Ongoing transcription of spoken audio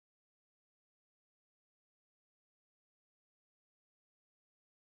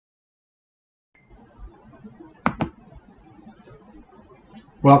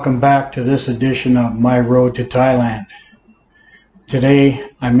Welcome back to this edition of My Road to Thailand. Today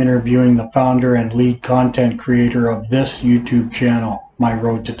I'm interviewing the founder and lead content creator of this YouTube channel, My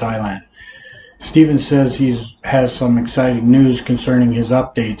Road to Thailand. Steven says he has some exciting news concerning his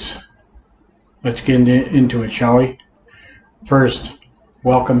updates. Let's get into it, shall we? First,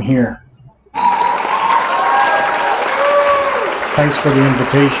 welcome here. Thanks for the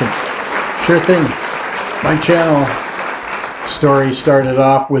invitation. Sure thing. My channel story started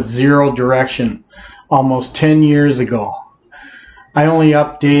off with zero direction almost 10 years ago. I only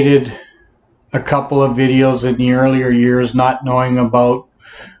updated a couple of videos in the earlier years, not knowing about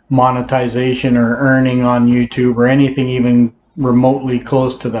monetization or earning on YouTube or anything even remotely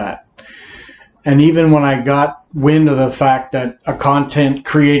close to that. And even when I got wind of the fact that a content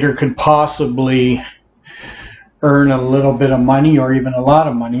creator could possibly earn a little bit of money or even a lot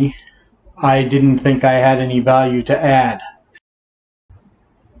of money, I didn't think I had any value to add.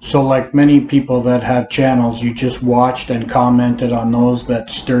 So like many people that have channels, you just watched and commented on those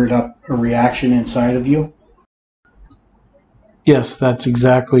that stirred up a reaction inside of you? Yes, that's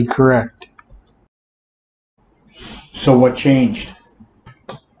exactly correct. So what changed?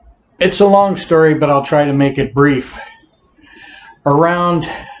 It's a long story, but I'll try to make it brief. Around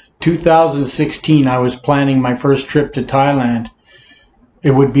 2016, I was planning my first trip to Thailand.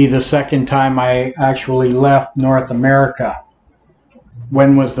 It would be the second time I actually left North America.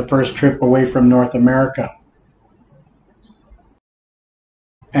 When was the first trip away from North America?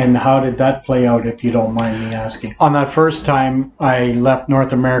 And how did that play out, if you don't mind me asking? On that first time I left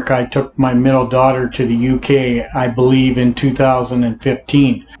North America, I took my middle daughter to the UK, I believe in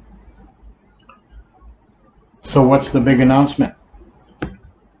 2015. So what's the big announcement?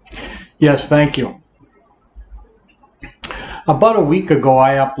 Yes, thank you. About a week ago,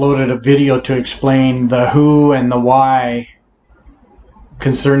 I uploaded a video to explain the who and the why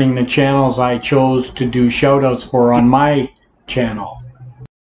concerning the channels I chose to do shoutouts for on my channel.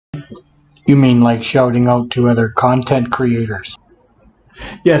 You mean like shouting out to other content creators?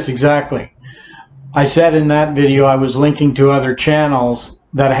 Yes, exactly. I said in that video I was linking to other channels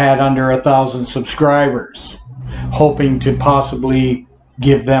that had under 1,000 subscribers, hoping to possibly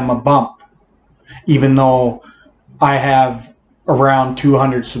give them a bump, even though I have around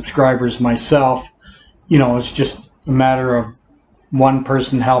 200 subscribers myself. You know, it's just a matter of one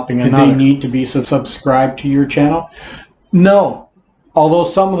person helping another. Do they need to be subscribed to your channel? No. Although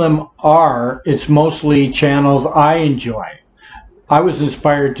some of them are, it's mostly channels I enjoy. I was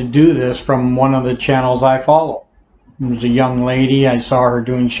inspired to do this from one of the channels I follow. It was a young lady. I saw her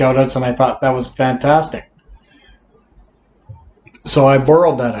doing shoutouts and I thought that was fantastic. So I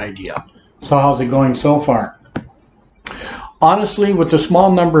borrowed that idea. So how's it going so far? Honestly, with the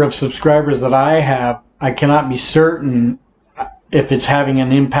small number of subscribers that I have, I cannot be certain if it's having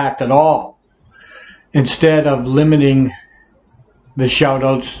an impact at all. Instead of limiting the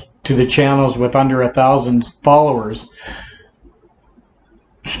shoutouts to the channels with under 1,000 followers,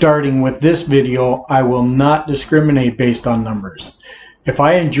 starting with this video, I will not discriminate based on numbers. If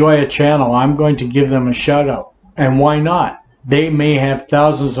I enjoy a channel, I'm going to give them a shout out. And why not? They may have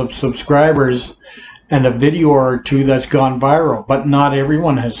thousands of subscribers and a video or two that's gone viral, but not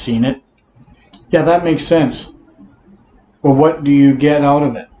everyone has seen it. Yeah, that makes sense. Well, what do you get out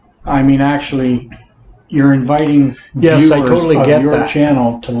of it? I mean, actually, you're inviting viewers of your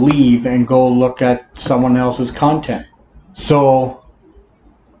channel to leave and go look at someone else's content. So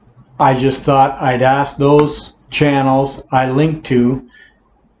I just thought I'd ask those channels I link to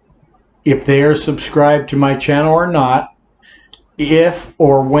if they are subscribed to my channel or not, if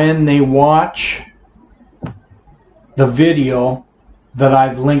or when they watch the video that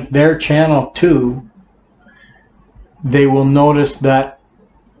I've linked their channel to, they will notice that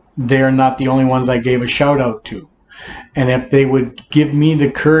they're not the only ones I gave a shout out to. And if they would give me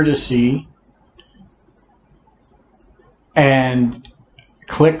the courtesy and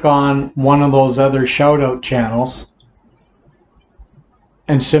click on one of those other shout out channels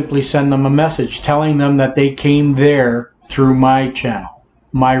and simply send them a message telling them that they came there through my channel,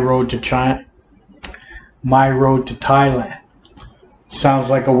 My Road to Thailand. Sounds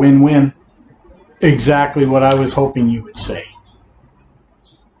like a win-win. Exactly what I was hoping you would say.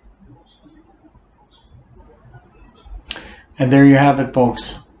 And there you have it,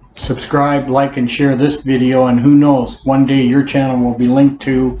 folks. Subscribe, like, and share this video, and who knows, one day your channel will be linked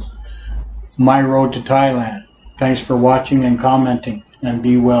to My Road to Thailand. Thanks for watching and commenting, and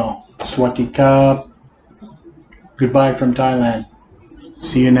be well. Sawasdee krap. Goodbye from Thailand.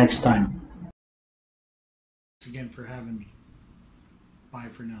 See you next time. Thanks again for having me. Bye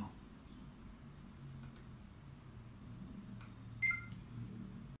for now.